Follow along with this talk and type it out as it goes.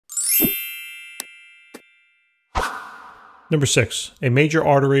Number 6, a major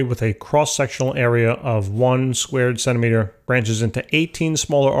artery with a cross-sectional area of 1 squared centimeter branches into 18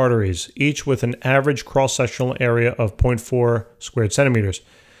 smaller arteries, each with an average cross-sectional area of 0.4 squared centimeters.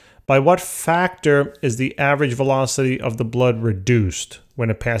 By what factor is the average velocity of the blood reduced when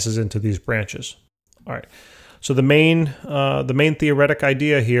it passes into these branches? All right. So the main theoretic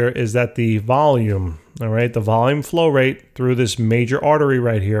idea here is that the volume, all right, the volume flow rate through this major artery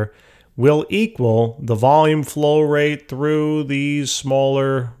right here will equal the volume flow rate through these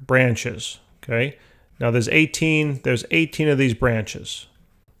smaller branches, okay? Now there's 18 of these branches,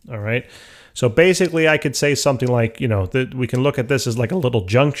 all right? So basically I could say something like, you know, that we can look at this as like a little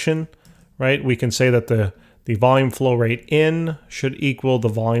junction, right? We can say that the volume flow rate in should equal the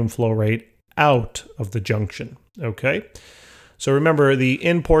volume flow rate out of the junction, okay? So remember, the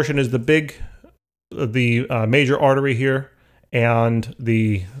in portion is the major artery here, and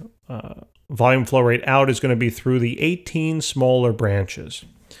the volume flow rate out is going to be through the 18 smaller branches.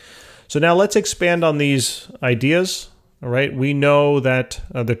 So now let's expand on these ideas. All right, we know that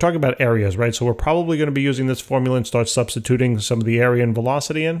they're talking about areas, right? So we're probably going to be using this formula and start substituting some of the area and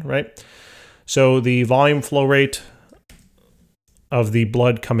velocity in, right? So the volume flow rate of the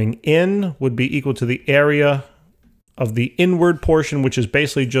blood coming in would be equal to the area of the inward portion, which is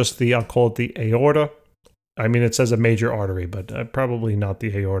basically just the, I'll call it the aorta. I mean, it says a major artery, but probably not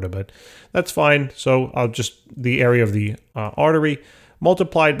the aorta, but that's fine. So I'll just, the area of the artery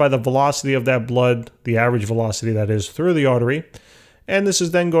multiplied by the velocity of that blood, the average velocity that is through the artery. And this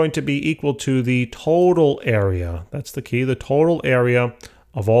is then going to be equal to the total area. That's the key, the total area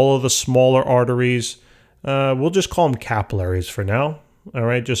of all of the smaller arteries. We'll just call them capillaries for now. All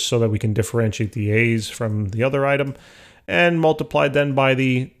right, just so that we can differentiate the A's from the other item. And multiplied then by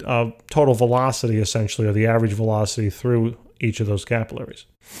the total velocity, essentially, or the average velocity through each of those capillaries.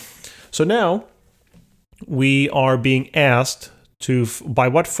 So now we are being asked to, by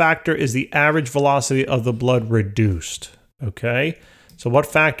what factor is the average velocity of the blood reduced? Okay, so what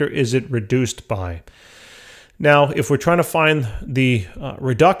factor is it reduced by? Now, if we're trying to find the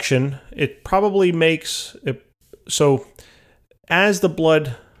reduction, it probably makes it so as the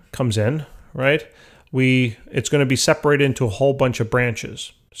blood comes in, right? It's going to be separated into a whole bunch of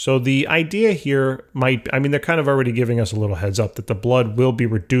branches. So the idea here might, I mean, they're kind of already giving us a little heads up that the blood will be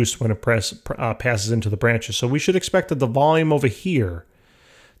reduced when it passes into the branches. So we should expect that the volume over here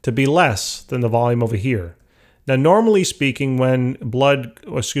to be less than the volume over here. Now, normally speaking, when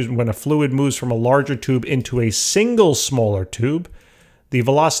when a fluid moves from a larger tube into a single smaller tube, the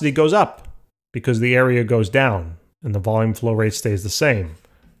velocity goes up because the area goes down and the volume flow rate stays the same,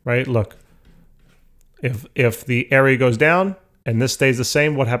 right? Look. If the area goes down and this stays the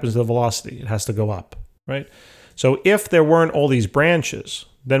same, what happens to the velocity? It has to go up, right? So if there weren't all these branches,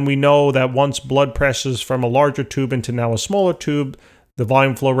 then we know that once blood passes from a larger tube into now a smaller tube, the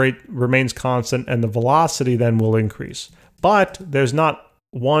volume flow rate remains constant and the velocity then will increase. But there's not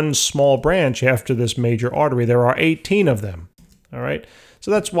one small branch after this major artery. There are 18 of them, all right? So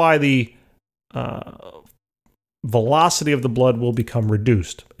that's why the velocity of the blood will become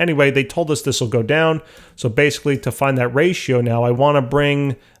reduced. Anyway, they told us this will go down. So basically, to find that ratio now, I want to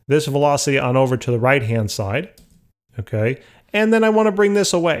bring this velocity on over to the right-hand side, okay? And then I want to bring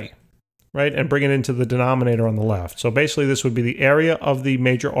this away, right? And bring it into the denominator on the left. So basically, this would be the area of the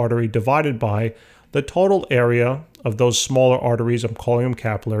major artery divided by the total area of those smaller arteries, I'm calling them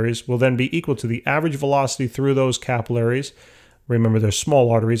capillaries, will then be equal to the average velocity through those capillaries. Remember, they're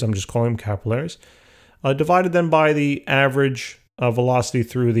small arteries, I'm just calling them capillaries. Divided then by the average velocity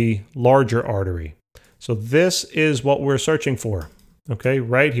through the larger artery. So this is what we're searching for, okay,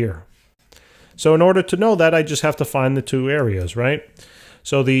 right here. So in order to know that, I just have to find the two areas, right?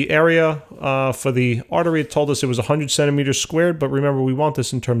 So the area for the artery told us it was 100 centimeters squared, but remember, we want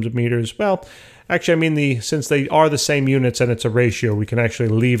this in terms of meters. Well, actually, I mean, since they are the same units and it's a ratio, we can actually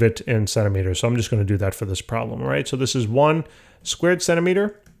leave it in centimeters. So I'm just going to do that for this problem, all right? So this is 1 squared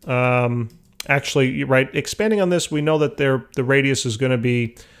centimeter. Actually, right, expanding on this, we know that the radius is going to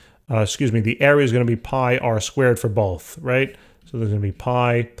be, the area is going to be pi r squared for both, right? So there's going to be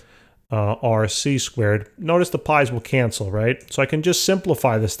pi rc squared. Notice the pi's will cancel, right? So I can just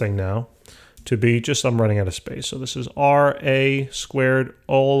simplify this thing now to be just, I'm running out of space. So this is ra squared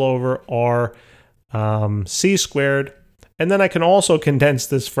all over r c squared. And then I can also condense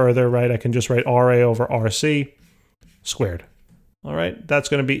this further, right? I can just write ra over rc squared. All right, that's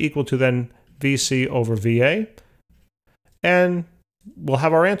going to be equal to then VC over VA, and we'll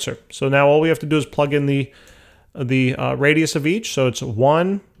have our answer. So now all we have to do is plug in the radius of each. So it's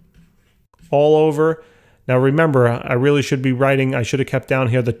 1 all over. Now remember, I really should be writing, I should have kept down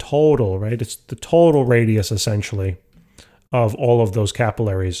here the total, right? It's the total radius essentially of all of those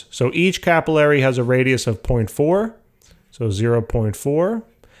capillaries. So each capillary has a radius of 0.4, so 0.4,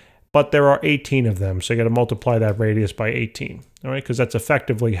 but there are 18 of them. So you got to multiply that radius by 18, all right? Because that's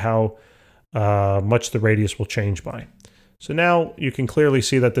effectively how much the radius will change by. So now you can clearly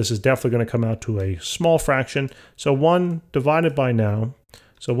see that this is definitely going to come out to a small fraction. So 1 divided by now,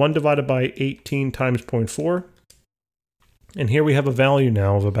 so 1 divided by 18 times 0.4. And here we have a value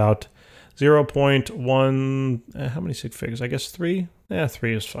now of about 0.1, how many sig figs? I guess 3? Yeah,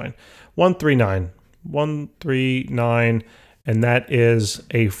 3 is fine. 139. 139, and that is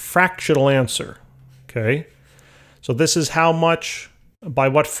a fractional answer, okay? So this is how much, by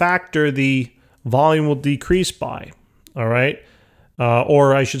what factor the volume will decrease by, all right?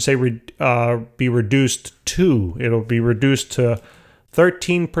 Or I should say be reduced to. It'll be reduced to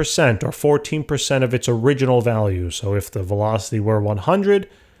 13% or 14% of its original value. So if the velocity were 100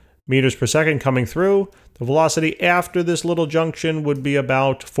 meters per second coming through, the velocity after this little junction would be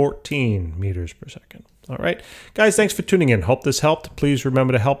about 14 meters per second. All right, guys, thanks for tuning in. Hope this helped. Please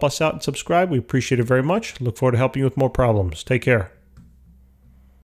remember to help us out and subscribe. We appreciate it very much. Look forward to helping you with more problems. Take care.